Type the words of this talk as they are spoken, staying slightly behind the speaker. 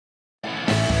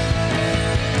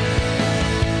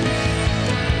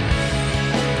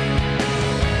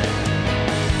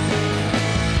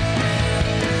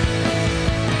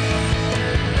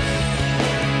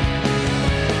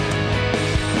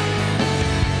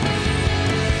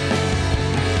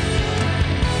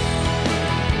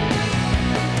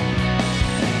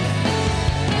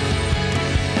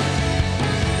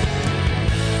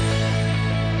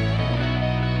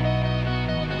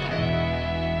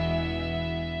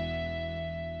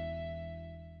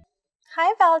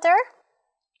Hi, Valder.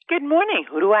 Good morning.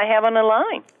 Who do I have on the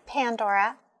line?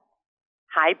 Pandora.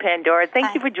 Hi, Pandora.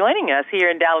 Thank you for joining us here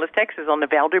in Dallas, Texas on the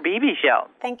Valder Beebe Show.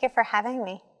 Thank you for having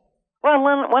me. Well, I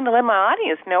want to let my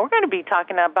audience know we're going to be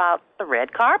talking about the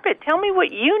red carpet. Tell me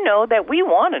what you know that we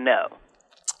want to know.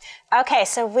 Okay,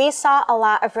 so we saw a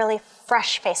lot of really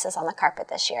fresh faces on the carpet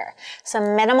this year. So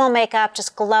minimal makeup,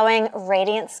 just glowing,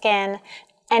 radiant skin.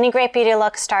 Any great beauty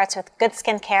look starts with good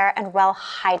skincare and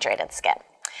well-hydrated skin.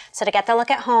 So to get the look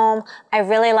at home, I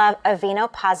really love Aveeno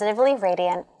Positively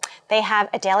Radiant. They have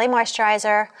a daily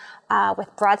moisturizer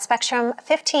with broad spectrum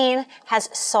 15, has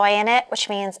soy in it, which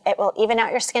means it will even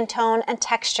out your skin tone and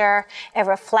texture. It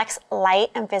reflects light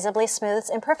and visibly smooths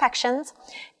imperfections.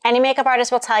 Any makeup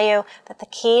artist will tell you that the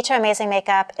key to amazing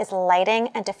makeup is lighting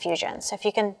and diffusion. So if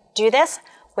you can do this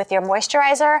with your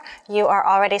moisturizer, you are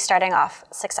already starting off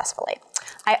successfully.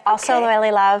 I also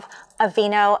really love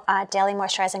Aveeno Daily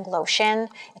Moisturizing Lotion.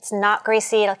 It's not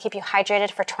greasy. It'll keep you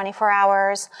hydrated for 24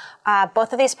 hours.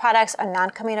 Both of these products are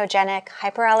non-comedogenic,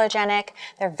 hyperallergenic.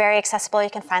 They're very accessible. You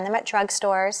can find them at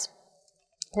drugstores.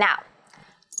 Now,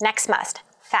 next must,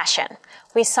 fashion.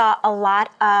 We saw a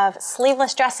lot of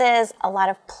sleeveless dresses, a lot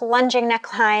of plunging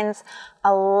necklines,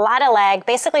 a lot of leg,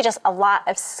 basically just a lot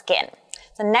of skin.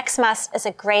 The next must is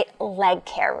a great leg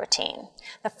care routine.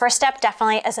 The first step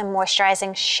definitely is a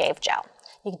moisturizing shave gel.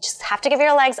 You just have to give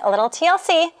your legs a little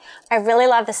TLC. I really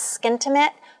love the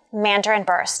Skintimate Mandarin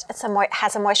Burst. It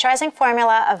has a moisturizing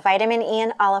formula of vitamin E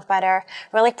and olive butter,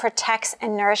 really protects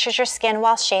and nourishes your skin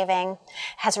while shaving. It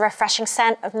has a refreshing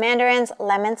scent of mandarins,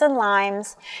 lemons, and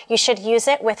limes. You should use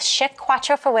it with Chic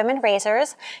Quattro for Women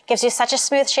razors. Gives you such a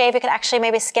smooth shave, you could actually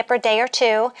maybe skip a day or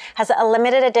two. Has a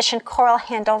limited edition coral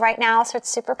handle right now, so it's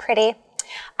super pretty.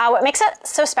 What makes it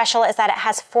so special is that it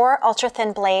has 4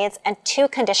 ultra-thin blades and 2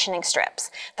 conditioning strips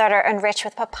that are enriched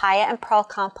with papaya and pearl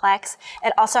complex.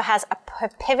 It also has a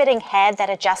pivoting head that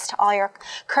adjusts to all your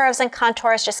curves and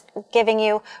contours, just giving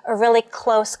you a really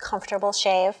close, comfortable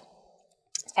shave.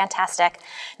 It's fantastic.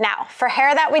 Now, for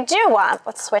hair that we do want,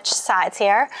 let's switch sides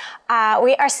here.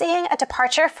 We are seeing a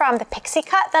departure from the pixie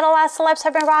cut that a lot of celebs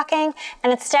have been rocking,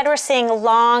 and instead we're seeing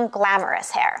long,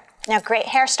 glamorous hair. Now, great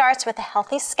hair starts with a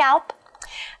healthy scalp.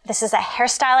 This is a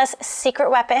hairstylist's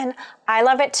secret weapon. I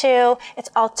love it too. It's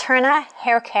Alterna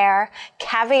Hair Care,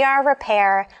 Caviar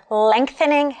Repair,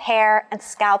 Lengthening Hair and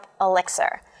Scalp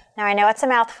Elixir. Now I know it's a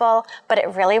mouthful, but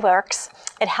it really works.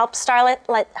 It helps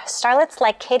starlets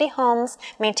like Katie Holmes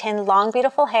maintain long,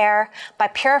 beautiful hair by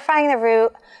purifying the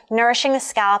root, nourishing the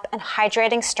scalp, and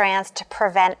hydrating strands to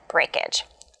prevent breakage.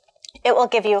 It will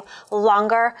give you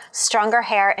longer, stronger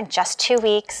hair in just 2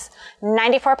 weeks.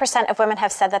 94% of women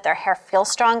have said that their hair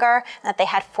feels stronger and that they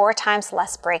had 4 times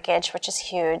less breakage, which is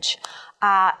huge.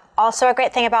 Also, a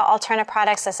great thing about Alterna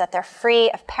products is that they're free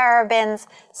of parabens,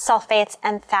 sulfates,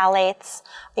 and phthalates.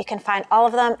 You can find all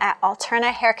of them at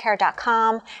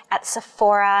alternahaircare.com, at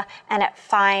Sephora, and at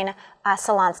fine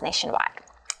salons nationwide.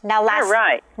 Now,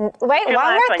 Wait, one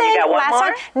more thing.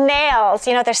 Last one, nails.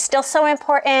 You know, they're still so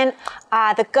important.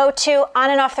 The go-to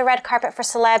on and off the red carpet for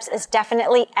celebs is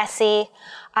definitely Essie.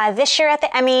 This year at the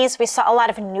Emmys, we saw a lot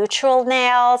of neutral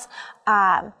nails.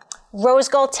 Rose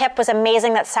gold tip was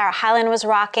amazing that Sarah Hyland was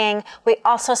rocking. We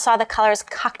also saw the colors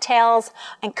cocktails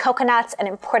and coconuts and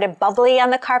imported bubbly on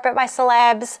the carpet by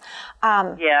celebs.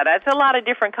 Yeah, that's a lot of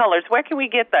different colors. Where can we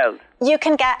get those? You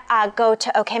can go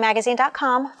to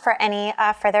okmagazine.com for any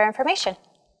further information.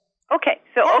 Okay,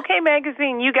 so yeah. OK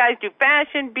Magazine, you guys do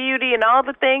fashion, beauty, and all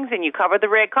the things, and you cover the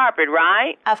red carpet,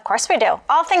 right? Of course we do.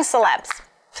 All things celebs.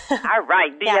 All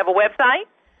right. Do you have a website?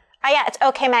 Yeah, it's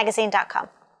okmagazine.com.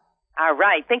 All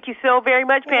right. Thank you so very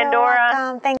much, Pandora. You're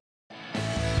welcome. Thank